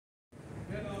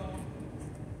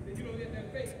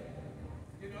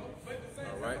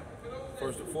All right.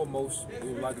 First and foremost, we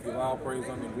would like to give all praise,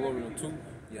 honor, and glory unto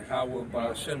Yahweh,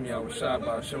 Ba'ashem, Yahweh Shai,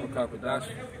 Ba'ashem, Kakadash,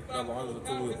 double honor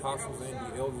to the apostles and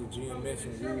the elders of GMS,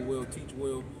 and rule well, teach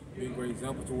well, be a great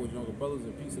example towards younger brothers,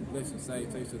 and peace and blessings,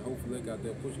 salutations, and hopefully they got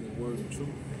there pushing the word of truth,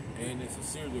 and in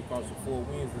sincerity across the four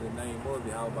winds in the name of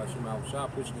Yahweh, Ba'ashem, Yahweh Shai,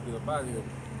 pushing to get up out of here.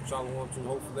 Shalom to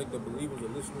hopefully the believers or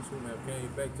listeners who have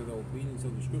came back to the obedience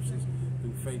of the scriptures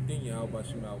through faith in Yahweh,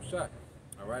 Ba'ashem, Yahweh Shai.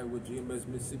 All right, with GMS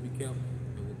Mississippi Camp,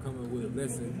 and we're coming with a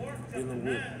lesson dealing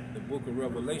with the book of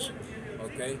Revelation,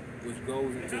 okay, which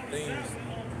goes into things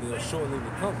that are shortly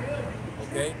to come,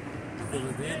 okay? Because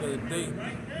at the end of the day,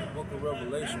 the book of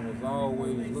Revelation was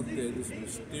always looked at this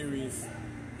mysterious,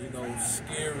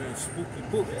 scary and spooky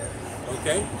book,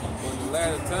 okay? But in the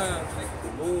latter times,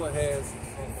 the Lord has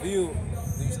revealed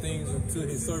these things unto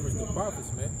his servants, the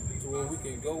prophets, man, to where we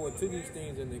can go into these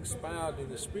things and expound in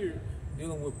the spirit,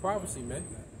 dealing with prophecy, man,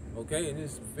 okay? And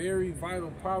it's very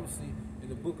vital prophecy in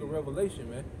the book of Revelation,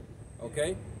 man,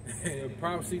 okay? And a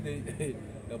prophecy,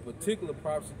 a particular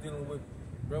prophecy dealing with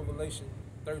Revelation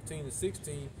 13 and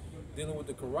 16, dealing with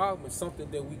the Quran, is something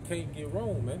that we can't get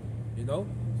wrong, man, So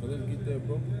let's get there,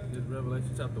 bro. This is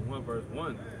Revelation chapter 1, verse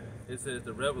 1. It says,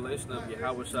 the revelation of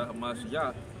Yahweh Shai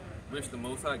HaMashiach, which the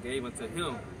Most High gave unto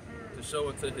him, to show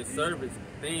unto his servants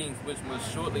things which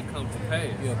must shortly come to pass.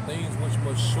 Yeah, things which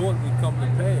must shortly come to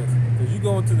pass. Because you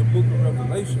go into the book of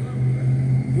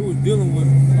Revelation, you was dealing with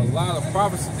a lot of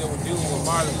prophecies that were dealing with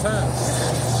modern times.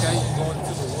 Okay, you going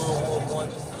into the World War I,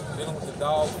 dealing with the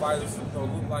dog fighters,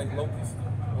 look like locusts.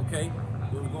 Okay,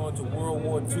 it was going to World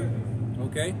War II.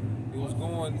 Okay, it was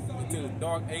going into the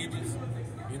Dark Ages.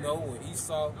 When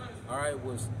Esau,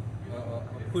 was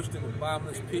pushed in the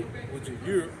bottomless pit, which is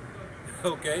Europe.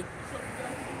 Okay,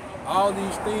 all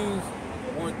these things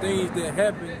were things that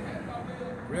happened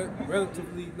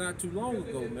relatively not too long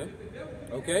ago, man.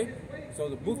 Okay, so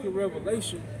the book of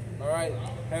Revelation,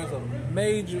 has a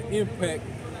major impact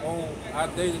on our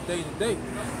day-to-day.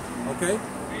 Okay,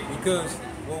 because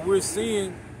what we're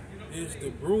seeing is the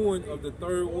brewing of the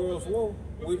Third World War,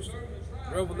 which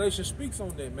Revelation speaks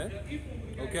on that, man.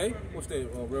 Okay, what's that?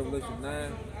 Revelation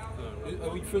 9.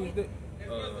 Have we finished that?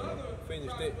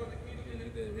 Finished that.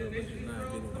 Revelation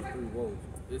 9 dealing with 3 woes.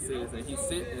 It says, and he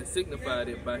sent and signified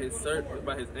it by his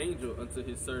angel unto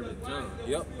his servant John.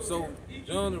 Yep. So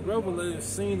John the Revelator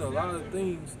seen a lot of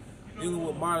things dealing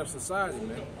with modern society,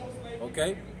 man.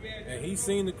 Okay, and he's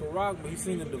seen the Quran, but he's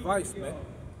seen the device, man.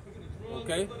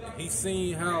 Okay, he's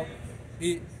seen how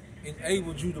it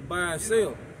enabled you to buy and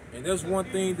sell. And that's one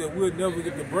thing that we'll never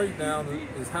get the breakdown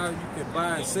is how you can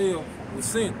buy and sell with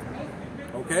sin.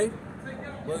 Okay?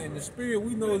 But in the spirit,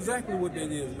 we know exactly what that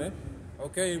is, man.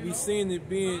 Okay? And we seeing it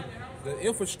being the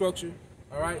infrastructure,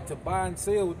 to buy and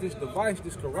sell with this device,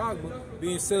 this Karagma,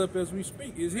 being set up as we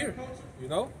speak, is here.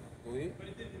 Go ahead.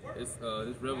 It's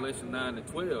Revelation 9 and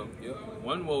 12. Yep.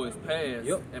 One woe is past.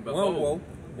 Yep. And behold.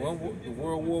 One woe, the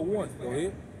World War I. Go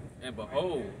ahead. And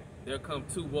behold, there come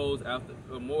 2 woes after,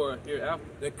 or more hereafter.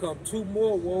 There come 2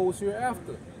 more woes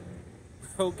hereafter.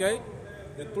 Okay?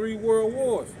 The 3 world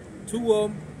wars. 2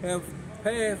 of them have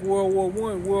passed, World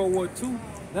War I, World War II.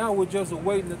 Now we're just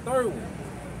awaiting the 3rd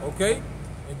one. Okay?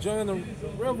 And John the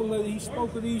Revelator, he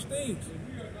spoke of these things.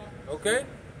 Okay?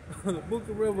 The book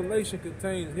of Revelation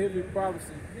contains heavy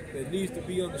prophecy that needs to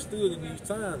be understood in these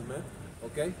times, man.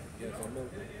 Okay? Yes, I know.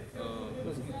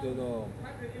 Let's get that,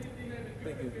 I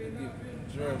think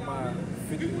it's Jeremiah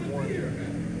 51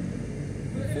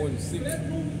 and 46.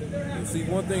 And see,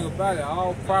 one thing about it,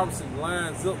 all prophecy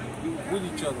lines up with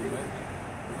each other, man.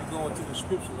 When you go into the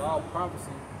scriptures, all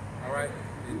prophecy,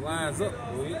 it lines up.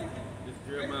 Go ahead. It's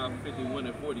Jeremiah 51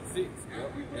 and 46.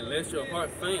 Yep. And lest your heart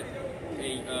faint,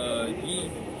 and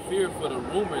ye fear for the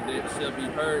rumor that shall be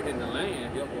heard in the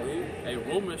land. Yep, go ahead. A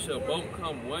rumor shall both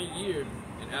come 1 year,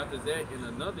 and after that in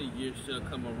another year shall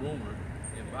come a rumor,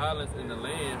 and violence in the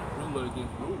land, ruler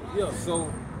against ruler. Yeah,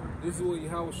 so this is what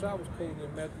Yahweh Shai was quoting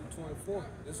in Matthew 24.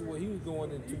 This is what he was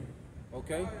going into.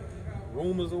 Okay?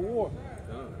 Rumors of war.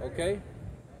 Okay?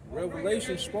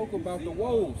 Revelation spoke about the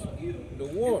woes, the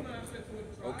war.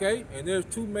 Okay? And there's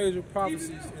 2 major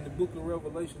prophecies in the book of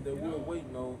Revelation that we're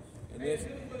waiting on, and that's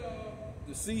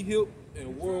the Sea Hip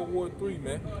and World War III,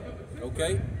 man.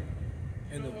 Okay?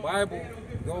 And the Bible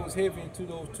goes heavy into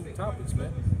those 2 topics,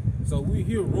 man. So we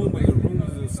hear rumors, and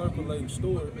rumors is a circulating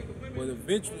story, but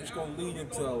eventually it's going to lead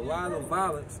into a lot of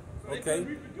violence, okay?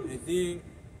 And then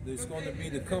there's going to be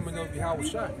the coming of Yahweh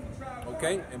Shai,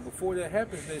 okay? And before that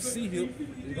happens, that Sea Hip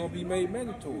is going to be made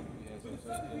mandatory.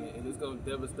 And it's going to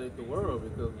devastate the world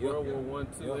because World War I,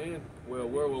 II,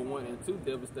 World War I and II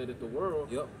devastated the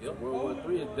world. World War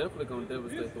III is definitely going to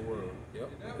devastate the world.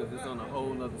 Because it's on a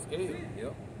whole nother scale.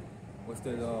 What's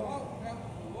that?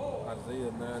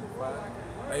 Isaiah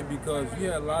 9:5. Hey, because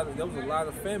there was a lot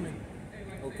of famine.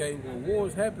 Okay, when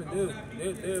wars happen, there's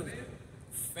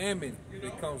famine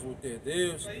that comes with that.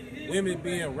 There's women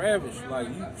being ravished. Like,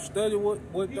 you study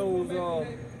what those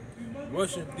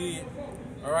Russians did,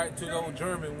 all right, to those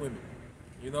German women.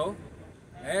 You know,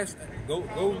 go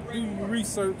do your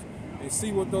research and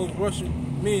see what those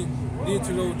Russian men did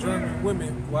to those German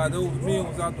women while those men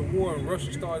was out the war and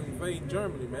Russia started invading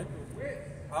Germany, man.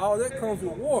 All that comes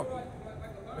with war.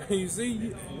 You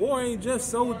see, war ain't just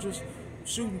soldiers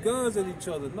shooting guns at each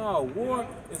other. No, war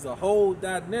is a whole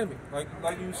dynamic. Like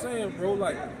you were saying, bro,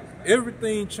 like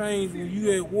everything changed when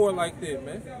you at war like that,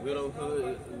 man.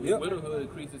 Widowhood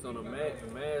increases on a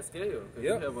mass scale.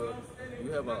 You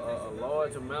have a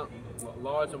large amount,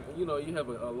 you have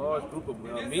a large group of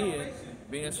men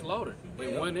being slaughtered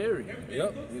in one area.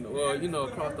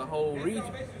 Across the whole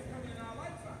region.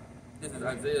 This is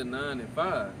Isaiah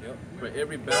 9:5. For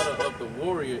every battle of the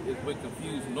warrior is with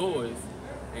confused noise,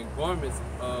 and garments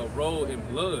roll in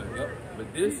blood.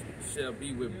 But this shall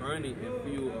be with burning and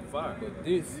fuel of fire. But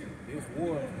this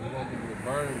war is going to be with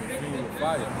burning and fuel of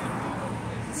fire.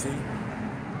 See?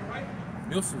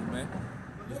 Missiles, man.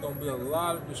 There's going to be a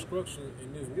lot of destruction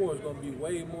in this war. It's going to be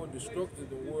way more destructive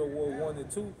than World War I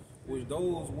and II, which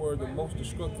those were the most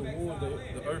destructive wars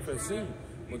the earth has seen.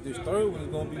 But this third one is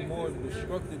going to be more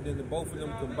destructive than the both of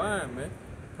them combined, man.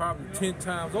 Probably 10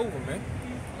 times over, man.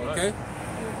 Okay?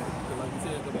 Like you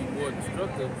said, it's going to be more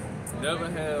destructive. Never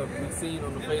have we seen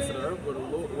on the face of the earth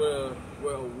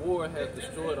where a war has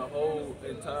destroyed a whole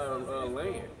entire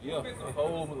land. A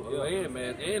whole land,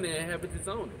 man, and the inhabitants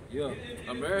on it.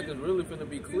 America's really finna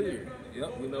be cleared,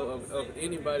 of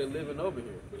anybody living over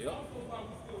here.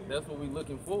 That's what we're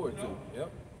looking forward to.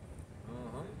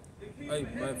 Hey,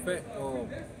 matter of fact,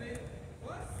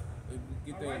 if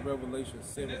we get there in Revelation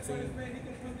 17,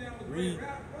 read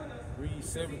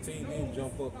 17, then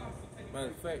jump up. Matter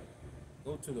of fact,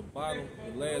 go to the bottom,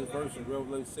 the last verse of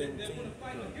Revelation 17,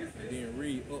 and then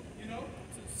read up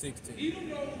to 16.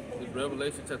 It's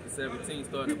Revelation chapter 17,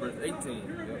 starting at verse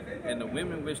 18. And the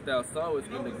women which thou sawest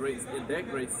in that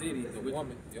great city, and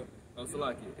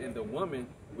the woman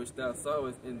which thou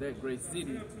sawest in that great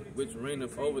city, which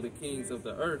reigneth over the kings of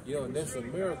the earth. And that's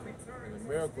America. And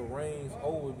America reigns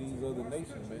over these other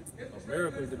nations, man.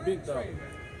 America is the big dog.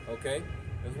 Okay?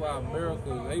 That's why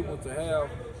America is able to have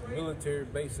military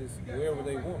bases wherever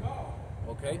they want.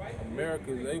 Okay?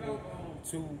 America is able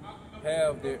to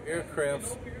have their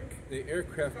aircraft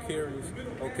carriers,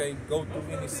 okay, go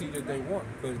through any sea that they want,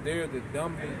 because they're the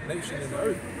dominant nation in the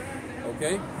earth.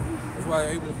 Okay? That's why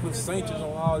they're able to put sanctions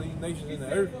on all these nations in the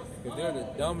earth, because they're the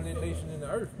dominant nation in the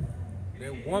earth.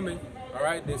 That woman, all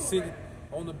right, that's sitting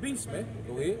on the beast, man.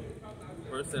 Go ahead.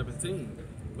 Verse 17.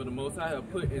 For the Most High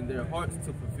have put in their hearts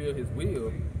to fulfill his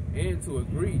will, and to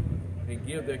agree, and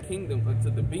give their kingdom unto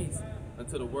the beast,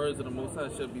 until the words of the Most High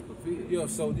shall be fulfilled.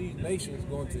 So these nations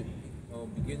going to,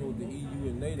 beginning with the EU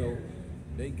and NATO,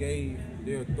 they gave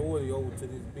their authority over to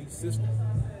this beast system.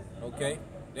 Okay?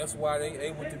 That's why they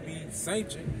able to be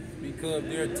sanctioned, because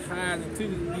they're tied into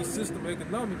the beast system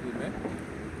economically, man.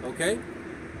 Okay?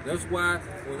 That's why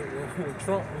when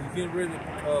Trump was getting ready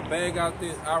to bag out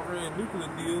this Iran nuclear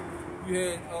deal, you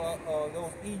had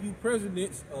those EU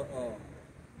presidents,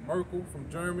 Merkel from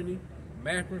Germany,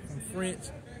 Macron from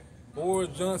France, Boris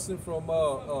Johnson from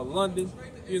London.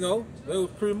 They was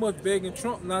pretty much begging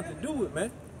Trump not to do it,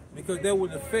 man, because that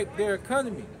would affect their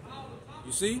economy.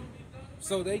 You see?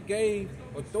 So they gave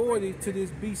authority to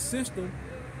this beast system,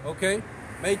 okay,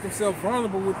 made themselves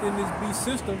vulnerable within this beast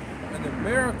system, and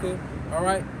America, all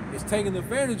right, is taking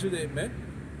advantage of that, man,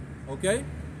 okay?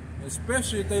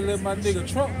 Especially if they let my nigga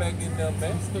Trump back in there,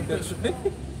 man.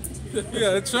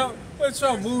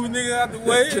 Trump moving nigga out the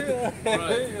way.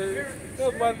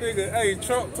 That's my nigga. Hey,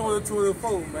 Trump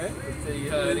 2024, man. Tell you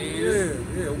how it is.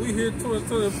 Yeah. We here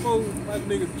 2024 with my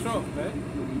nigga Trump, man.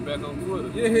 Back on Twitter.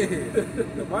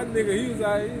 Yeah. My nigga, he was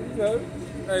out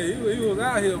here, he was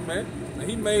out here, man. And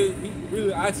he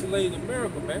really isolated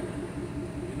America, man.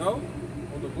 On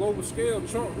the global scale,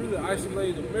 Trump really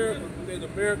isolated America with that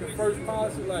American first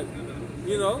policy. Like,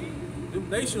 the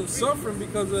nation's suffering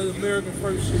because of the American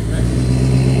first shit, man.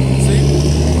 See?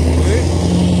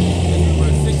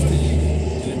 Verse 16.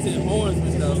 And the 10 horns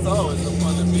which thou sawest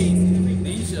upon the beast,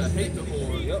 these shall hate the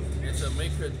whore, and shall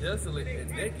make her desolate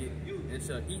and naked, and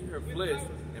shall eat her flesh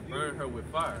and burn her with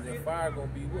fire. And that fire gonna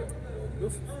be what?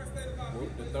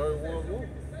 The Third World War.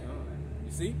 You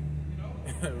You see?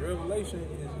 Revelation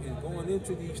is going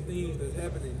into these things that's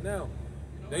happening now.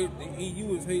 The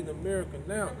EU is hating America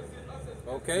now.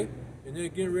 Okay? And they're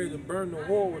getting ready to burn the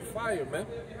whore with fire, man.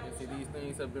 And see, these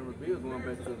things have been revealed going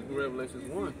back to Revelations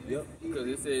 1. Yep. Because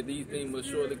it said these things must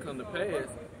surely come to pass,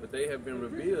 but they have been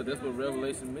revealed. That's what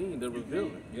Revelation means. They're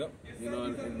revealing. Yep. You know,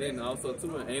 and then also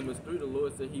too in Amos 3, the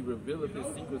Lord said He revealed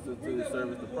His secrets to His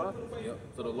servants, the prophets. Yep.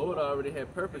 So the Lord already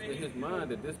had purpose in His mind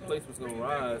that this place was going to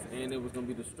rise and it was going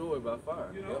to be destroyed by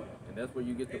fire. Yep. And that's where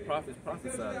you get the prophets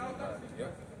prophesying about it.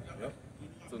 Yep. Yep.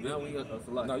 So now we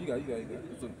No, you got it.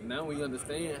 So now we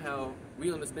understand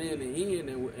the end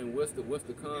and what's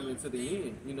to come into the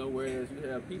end. You know, whereas you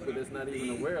have people that's not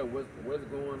even aware of what's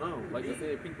going on. Like I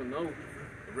said, people know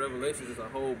the Revelations is a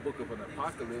whole book of an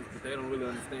apocalypse, but they don't really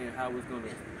understand how it's going to.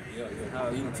 How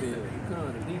it's going to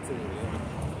become the detail.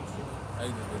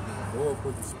 Hey, the Lord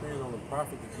put the spirit on the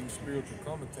prophet to be spiritual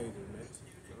commentators, man,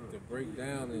 to break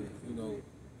down and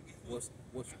what's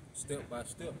step by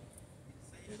step.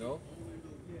 You know.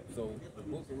 So the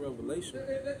book of Revelation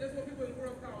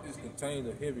is contained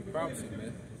of heavy prophecy,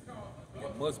 man.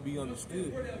 It must be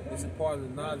understood. This is part of the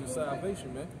knowledge of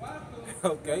salvation, man.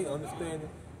 Okay, understanding.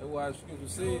 That's why the scripture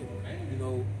said,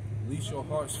 lest your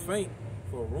hearts faint,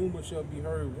 for a rumor shall be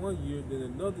heard one year, then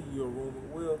another year a rumor.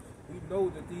 Well, we know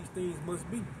that these things must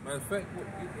be. Matter of fact,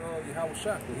 Yahweh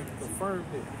Shah, he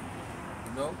confirmed it.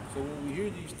 So when we hear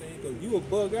these things, because you will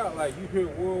bug out, like you hear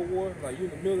World War, like you're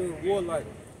in the middle of the war, like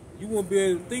you won't be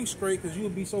able to think straight because you'll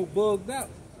be so bugged out.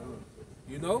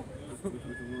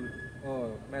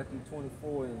 Matthew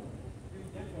 24 and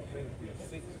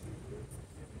 6.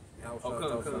 Come.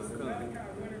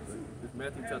 It's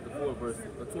Matthew chapter 4, verse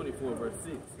 24, verse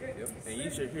 6. Yep. And ye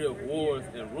shall hear of wars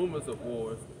and rumors of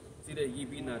wars. See that ye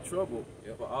be not troubled,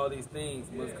 for all these things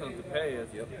must come to pass,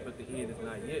 but the end is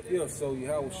not yet. Yeah, so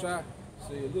Yahweh Shah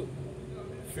said, look,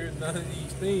 fear none of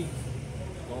these things.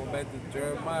 Going back to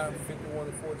Jeremiah 51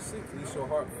 and 46, lest your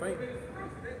heart faint.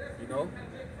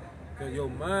 Because your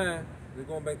mind, they're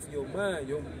going back to your mind.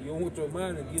 You don't want your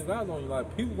mind to give out on you.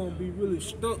 Like, people going to be really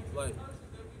stuck, like,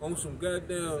 on some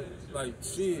goddamn, like,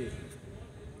 shit.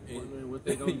 And what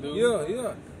they going to do?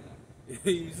 Yeah.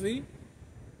 You see?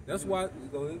 That's why,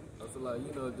 go ahead. So like,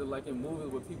 just like in movies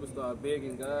where people start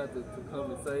begging God to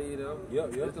come and save them.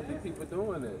 There's going to be people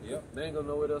doing that. They ain't going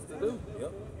to know what else to do.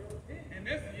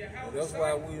 That's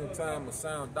why we in time of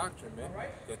sound doctrine, man.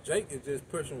 Because Jake is just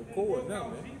pushing record now,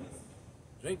 man.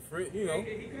 Jake,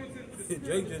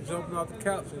 Jake just jumping off the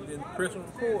couch and then pressing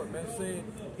record, man, saying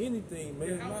anything,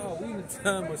 man. No, we in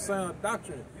time of sound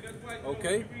doctrine,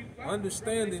 okay?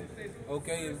 Understanding,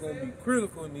 okay, is going to be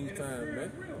critical in these times,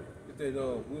 man. Get that,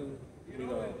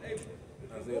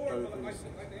 Isaiah 33:6.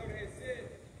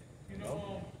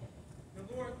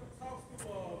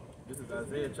 This is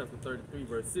Isaiah chapter 33,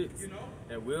 verse 6.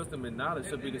 And wisdom and knowledge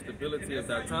shall be the stability of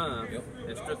thy time,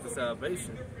 and strength of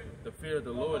salvation. The fear of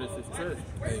the Lord is his treasure.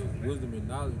 Hey, wisdom and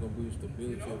knowledge is going to be the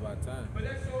stability of our time.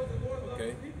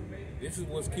 Okay? This is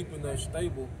what's keeping us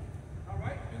stable.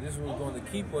 And this is what's going to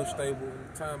keep us stable in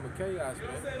the time of chaos,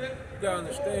 man. You got to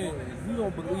understand, if you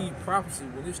don't believe prophecy,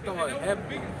 when it started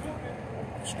happening,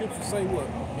 the scriptures say what?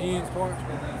 Men's hearts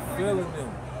will be failing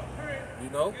them.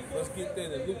 Let's get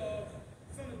that in Luke.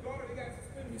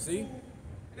 You see?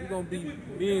 It's going to be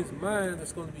men's mind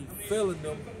that's going to be failing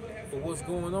them for what's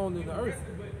going on in the earth.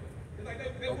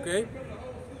 Okay?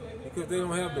 Because they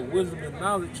don't have the wisdom and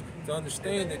knowledge to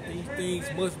understand that these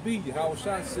things must be. Yahweh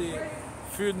Shah said,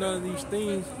 fear none of these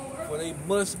things, for they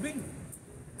must be.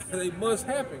 They must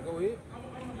happen. Go ahead.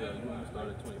 Yeah, you want to start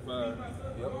at 25?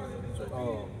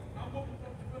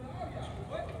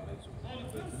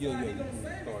 You can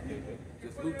start there.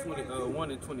 It's Luke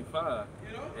 1 and 25.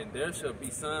 And there shall be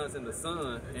signs in the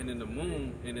sun, and in the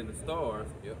moon, and in the stars,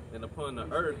 and upon the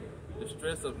earth, the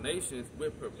stress of nations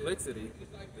with perplexity,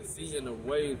 the sea and the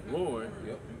waves roaring,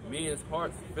 men's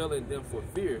hearts failing them for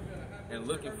fear, and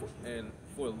looking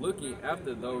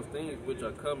after those things which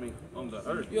are coming on the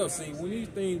earth. See, when these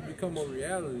things become a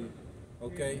reality,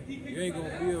 okay, you ain't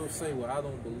gonna be able to say, well, I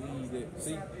don't believe that.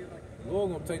 See, the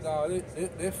Lord gonna take all that.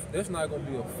 That's not gonna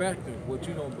be a factor what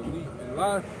you don't believe. And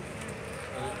a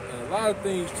lot of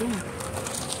things too,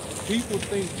 people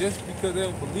think just because they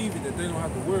don't believe it that they don't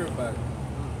have to worry about it.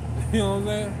 You know what I'm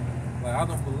saying? Like, I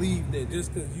don't believe that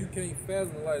just because you can't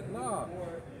fathom it. Like, nah.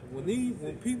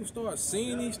 When people start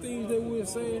seeing these things that we're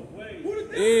saying,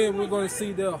 then we're going to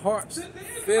see their hearts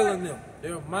failing them,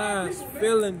 their minds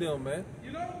failing them, man.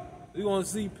 We're going to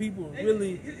see people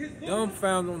really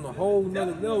dumbfounded on a whole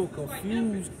nother level,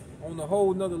 confused on a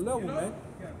whole nother level, man.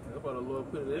 That's why the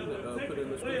Lord put it in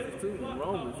the scriptures too, in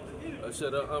Romans.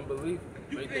 Shut up unbelief,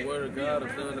 make the word of God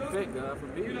of none effect, God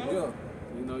forbid. Yeah.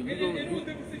 You know,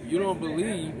 you don't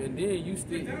believe, and then you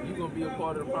gonna be a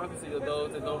part of the prophecy of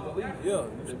those that don't believe. Yeah.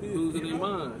 They're losing their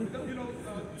mind.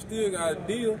 You still got a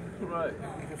deal. Right.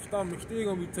 Your stomach still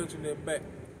gonna be touching that back.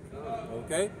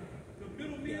 Okay?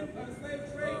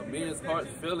 Men's hearts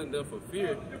failing them for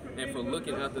fear and for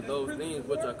looking after those things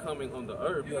which are coming on the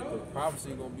earth. Yeah, because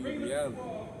prophecy gonna be a reality.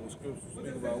 The scriptures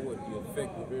speak about what? The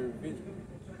effect of every vision.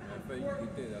 I think you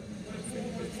get that.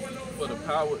 For the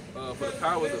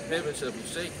powers of heaven shall be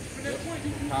shaken. Yep.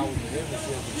 The powers of heaven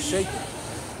shall be shaken.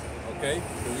 Okay?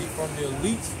 From the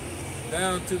elites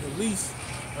down to the least,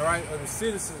 all right, of the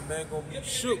citizens, man, gonna be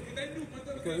shook.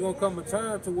 Because there's gonna come a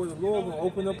time to where the Lord gonna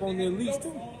open up on the elites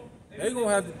too. They gonna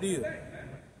have to deal.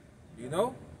 You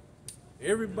know?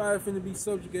 Everybody finna be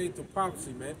subjugated to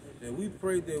prophecy, man. And we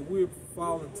pray that we're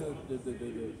falling to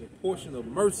the portion of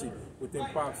mercy within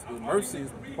prophecy. Mercy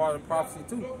is part of prophecy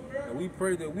too. And we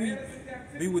pray that we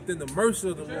be within the mercy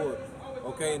of the Lord,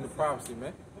 okay, in the prophecy,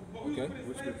 man. Okay?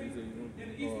 Which scripture you say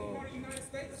you want?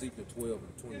 Ezekiel 12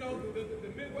 and 23. The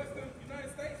Midwest of the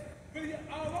United States, really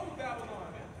all over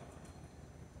Babylon, man.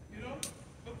 You know?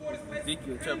 Before this place,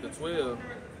 Ezekiel chapter 12,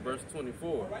 verse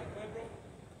 24.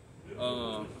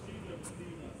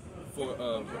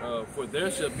 For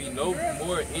there shall be no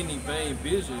more any vain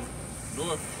vision,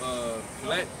 nor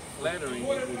flattering.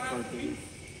 23.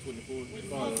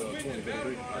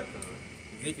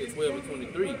 Ezekiel 12 and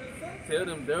 23. Tell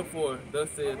them therefore, thus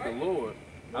saith the Lord,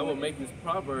 I will make this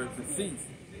proverb to cease,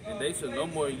 and they shall no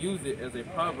more use it as a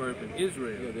proverb in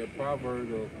Israel. Yeah, that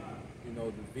proverb of, you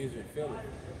know, the vision failing.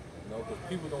 You know, because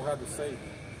people don't have to say,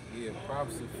 yeah,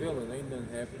 prophecy failing, ain't nothing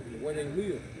happening. The way they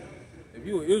live. If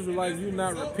you're an Israelite, you're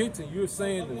not repenting, you're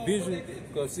saying the vision,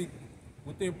 because see,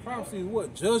 within prophecy is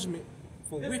what? Judgment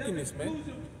for wickedness, man.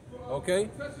 Okay?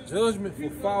 Judgment for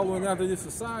following after this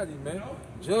society, man.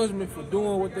 Judgment for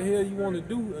doing what the hell you want to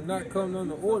do and not coming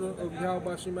under order of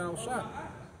Yahweh Shema Shah.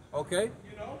 Okay?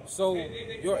 So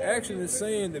your action is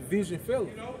saying the vision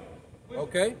failing.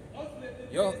 Okay?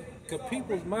 Because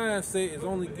people's mindset is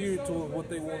only geared towards what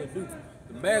they want to do.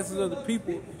 The masses of the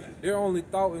people, their only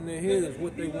thought in their head is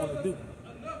what they want to do.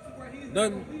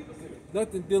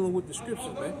 Nothing dealing with the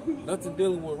scriptures, man. Nothing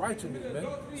dealing with righteousness, man.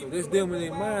 So that's them in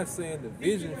their mind saying the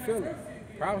vision failing,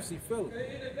 prophecy failing,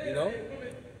 you know?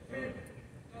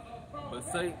 But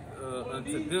say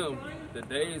unto them, the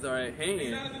days are at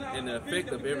hand, and the effect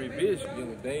of every vision. Yeah,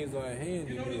 the days are at hand,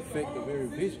 and the effect of every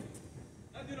vision.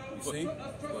 You see?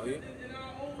 Go ahead.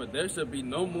 For there shall be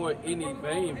no more any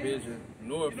vain vision,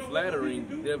 nor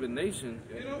flattering divination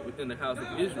within the house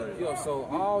of Israel. Yeah, so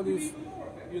all this,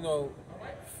 you know,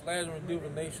 flattering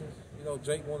divination, you know,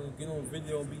 Jake wanted to get on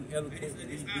video and be eloquent and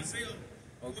be deep.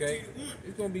 Okay?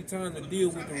 It's going to be time to deal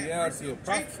with the reality of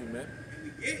prophecy, man.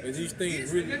 As these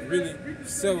things really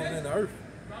settle in the earth.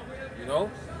 You know?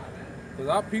 Because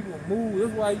our people move.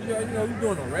 That's why, you know, you're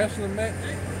doing a wrestling match.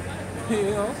 You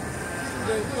know?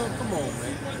 Come on,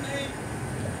 man.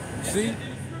 See?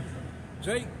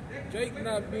 Jake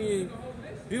not being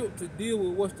built to deal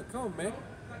with what's to come, man.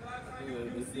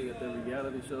 You see at the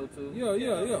reality show too?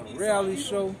 Yeah. Reality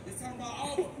show.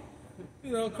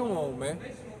 You know, come on, man.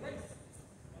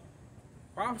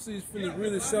 Prophecy is finna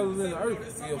really settle in the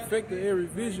earth. The effect of every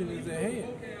vision is at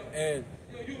hand. And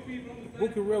the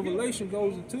book of Revelation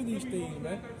goes into these things,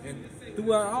 man. And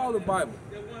throughout all the Bible,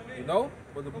 you know?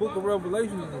 But the book of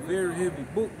Revelation is a very heavy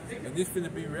book. And this finna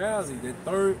be reality. The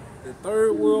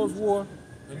third World War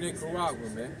and Nicaragua,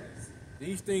 man.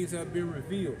 These things have been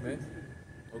revealed, man.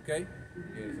 Okay?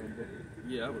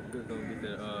 Yeah, I was just going to get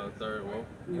that third woe.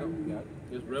 Yep, got it.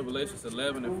 It's Revelations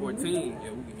 11 and 14.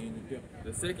 Yeah, we can end it there.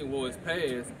 The second woe is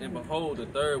past, and behold, the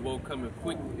third woe coming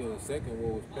quickly. Yeah, the second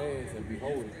war is past, and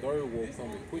behold, the third war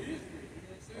coming quickly.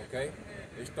 Okay?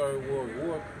 This third world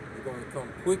war is going to come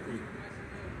quickly.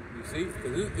 You see?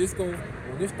 Because it's going,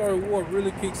 when this third war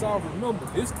really kicks off, remember,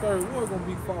 this third war is going to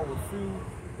be fought with fuel,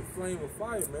 the flame of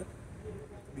fire, man.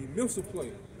 Be missile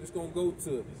play. It's going to go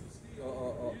to,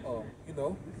 you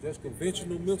know, just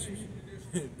conventional missiles.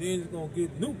 Then it's going to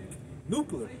get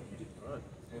nuclear.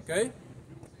 Okay?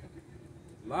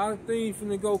 A lot of things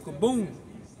finna go kaboom.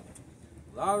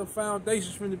 A lot of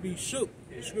foundations finna be shook.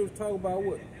 The scriptures talk about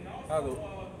what? How the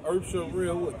earth shall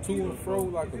rail what? To and fro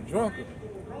like a drunkard.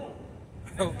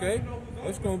 Okay?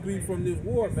 That's gonna be from this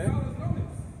war, man.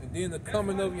 And then the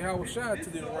coming of Yahweh Shai to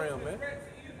this realm, man.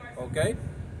 Okay?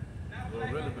 Well,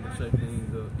 really finna shake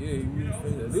things up. Yeah, he really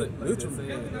finna. Literally.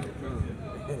 Yeah,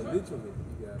 Literally.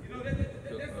 You got it.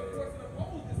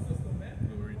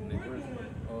 You were reading that verse?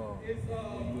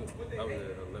 I was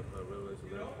at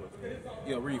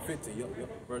Yeah, read 15.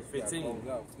 Yep. Verse Yeah, 15. close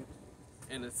out.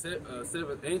 And the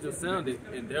seventh angel sounded,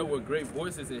 and there were great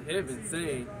voices in heaven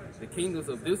saying, the kingdoms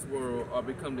of this world are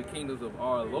become the kingdoms of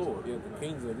our Lord. Yeah, the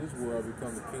kingdoms of this world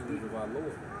become the kingdoms of our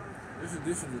Lord.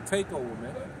 This is the takeover,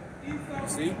 man. You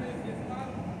see?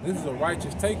 This is a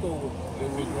righteous takeover that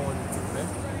we're going into, man.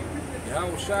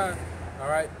 Yahweh Shai, all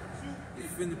right,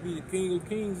 is finna be the King of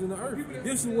Kings in the earth.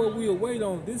 This is what we await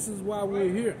on. This is why we're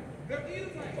here.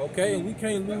 Okay, and we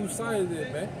can't lose sight of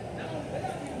that, man.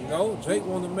 You know, Jake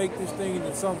want to make this thing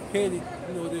into something petty,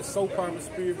 you know, this soap opera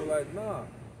spirit, but like, nah,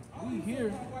 we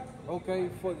here, okay,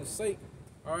 for the sake,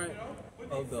 all right,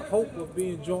 of the hope of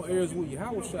being joint heirs with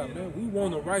Yahweh Shai, man. We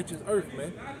want a righteous earth,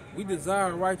 man. We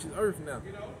desire a righteous earth now,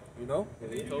 you know.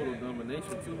 Total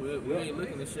domination too. We ain't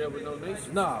looking to share with no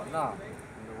nation. Nah.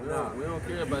 We don't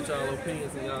care about y'all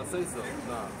opinions and y'all say so.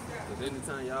 Nah. Because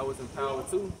anytime y'all was in power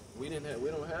too, we don't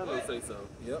have no say so.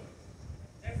 Yep.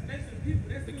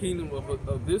 The kingdom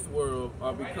of this world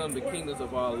are become the kingdoms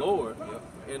of our Lord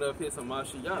and of his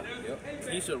Hamashiach. Yep.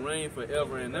 He shall reign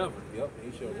forever and ever. Yep,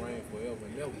 he shall reign forever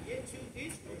and ever.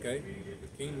 Okay? The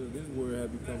kingdom of this world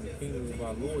have become the kingdom of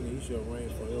our Lord, and he shall reign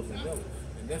forever and ever.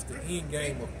 And that's the end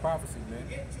game of prophecy, man.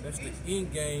 That's the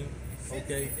end game,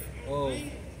 okay, of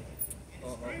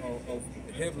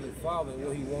the Heavenly Father and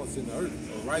what he wants in the earth.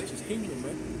 A righteous kingdom,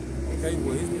 man. Okay,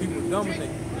 where his people dominate.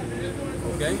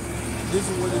 Okay? This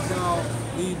is what it's all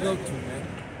leading up to, man.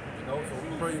 You know, so we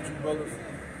pray with you, brothers.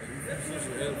 And you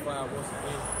should edify once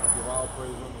again. Give all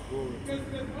praise and the glory to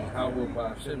Yahweh by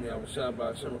Hashem, Yahweh Shai by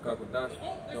Hashem Kakadash.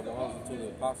 Double honor to the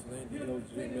apostles and the elders,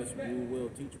 GMS, rule well,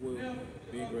 teach well,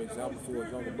 being great examples to our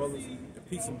younger brothers. And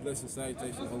peace and blessings,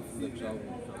 salutations, hopefully that y'all will.